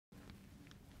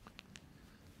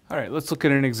All right, let's look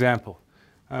at an example.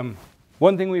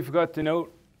 One thing we forgot to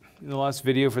note in the last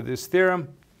video for this theorem,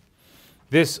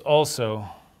 this also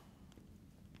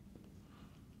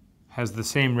has the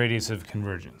same radius of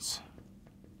convergence.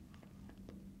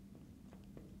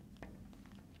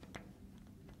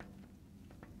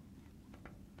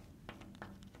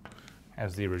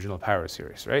 As the original power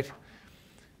series, right?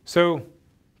 So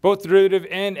both derivative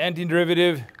and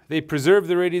antiderivative, they preserve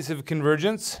the radius of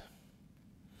convergence,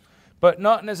 but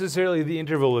not necessarily the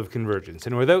interval of convergence.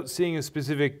 And without seeing a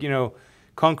specific,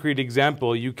 concrete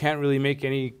example, you can't really make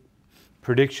any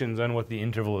predictions on what the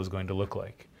interval is going to look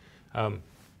like.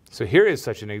 So here is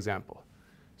such an example.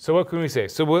 So what can we say?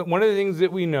 So one of the things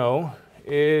that we know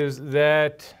is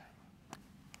that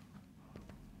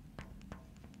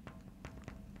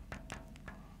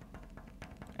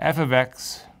f of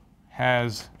x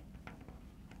has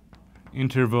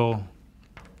interval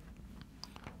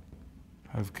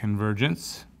of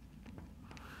convergence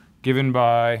given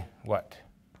by what?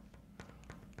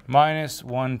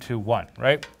 -1 to 1,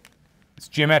 right? It's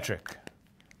geometric.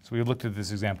 So we've looked at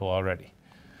this example already.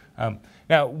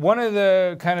 Now, one of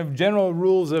the kind of general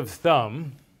rules of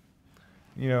thumb,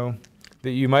 that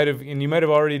you might have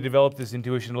already developed this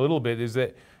intuition a little bit, is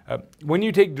that when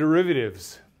you take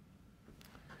derivatives,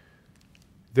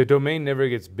 the domain never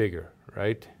gets bigger,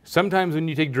 right? Sometimes when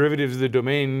you take derivatives, the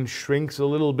domain shrinks a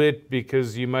little bit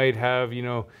because you might have,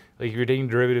 like if you're taking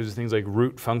derivatives of things like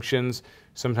root functions,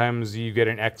 sometimes you get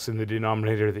an x in the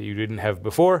denominator that you didn't have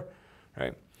before,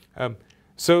 right?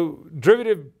 So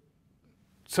derivative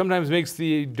sometimes makes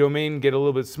the domain get a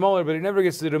little bit smaller, but it never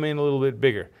gets the domain a little bit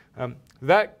bigger.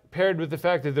 That paired with the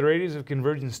fact that the radius of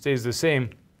convergence stays the same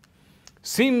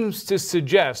seems to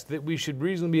suggest that we should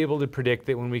reasonably be able to predict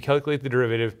that when we calculate the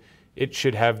derivative, it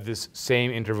should have this same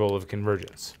interval of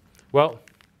convergence. Well,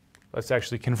 let's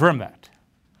actually confirm that.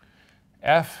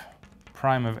 F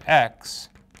prime of x,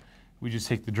 we just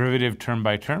take the derivative term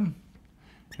by term,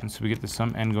 and so we get the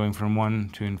sum n going from 1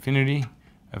 to infinity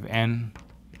of n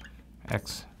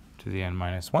x to the n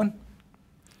minus 1.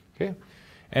 Okay,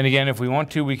 and again, if we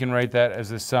want to, we can write that as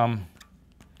the sum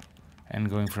n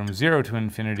going from 0 to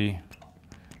infinity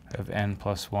of n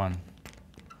plus 1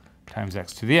 times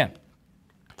x to the n.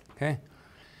 Okay,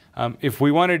 if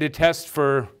we wanted to test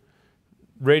for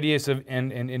radius of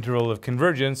and interval of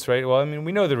convergence, right? Well,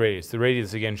 we know the radius. The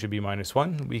radius again should be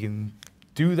 -1. We can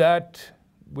do that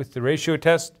with the ratio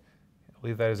test. I'll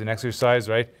leave that as an exercise,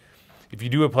 right? If you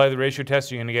do apply the ratio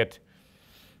test, you're going to get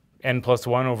n plus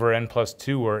 1 over n plus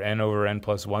 2 or n over n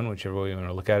plus 1, whichever way you want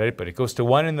to look at it. But it goes to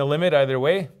 1 in the limit either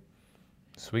way,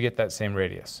 so we get that same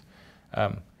radius.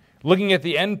 Looking at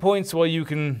the endpoints, well, you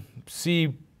can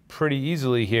see pretty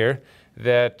easily here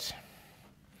that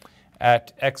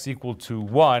at x equal to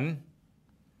 1,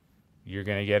 you're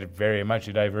going to get very much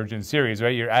a divergent series,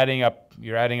 right? You're adding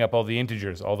up all the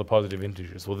integers, all the positive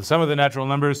integers. Well, the sum of the natural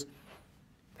numbers,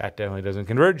 that definitely doesn't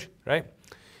converge, right?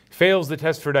 Fails the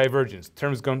test for divergence.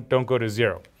 Terms don't go to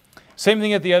 0. Same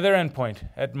thing at the other endpoint.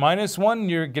 At -1,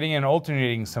 you're getting an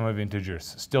alternating sum of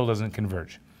integers. Still doesn't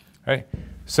converge, right?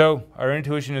 So our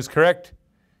intuition is correct.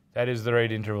 That is the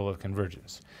right interval of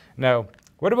convergence. Now,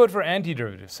 what about for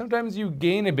antiderivatives? Sometimes you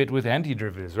gain a bit with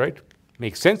antiderivatives, right?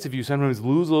 Makes sense. If you sometimes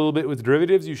lose a little bit with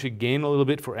derivatives, you should gain a little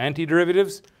bit for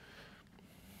antiderivatives.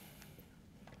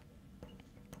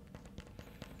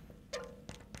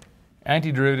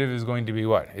 Antiderivative is going to be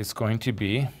what? It's going to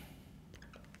be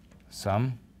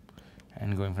sum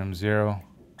n going from 0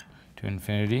 to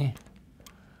infinity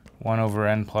 1 over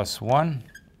n plus 1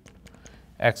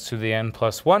 x to the n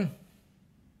plus 1,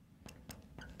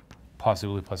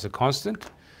 possibly plus a constant.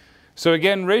 So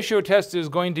again, ratio test is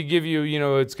going to give you,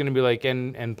 it's going to be like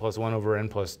n plus 1 over n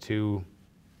plus 2,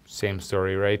 same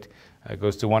story, right? It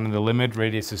goes to 1 in the limit,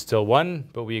 radius is still 1,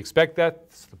 but we expect that.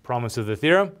 It's the promise of the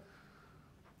theorem.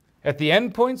 At the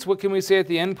endpoints, what can we say at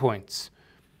the endpoints?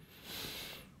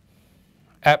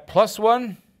 At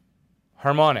 +1,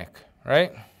 harmonic,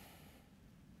 right?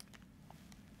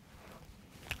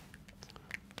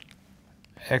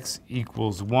 X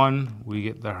equals 1, we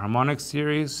get the harmonic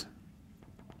series.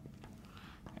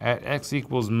 At x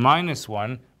equals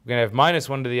 -1, we're going to have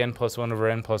 -1 to the n plus 1 over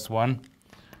n plus 1.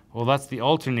 Well, that's the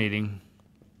alternating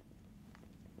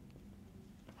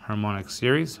harmonic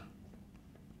series.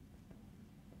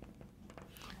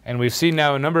 And we've seen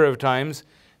now a number of times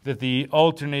that the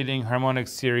alternating harmonic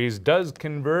series does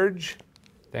converge,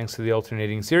 thanks to the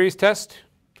alternating series test.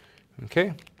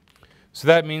 Okay, so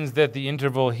that means that the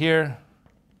interval here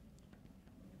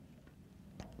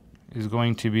is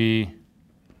going to be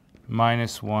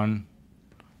 -1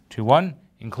 to 1,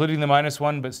 including the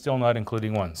 -1, but still not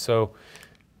including 1. So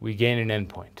we gain an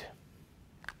endpoint.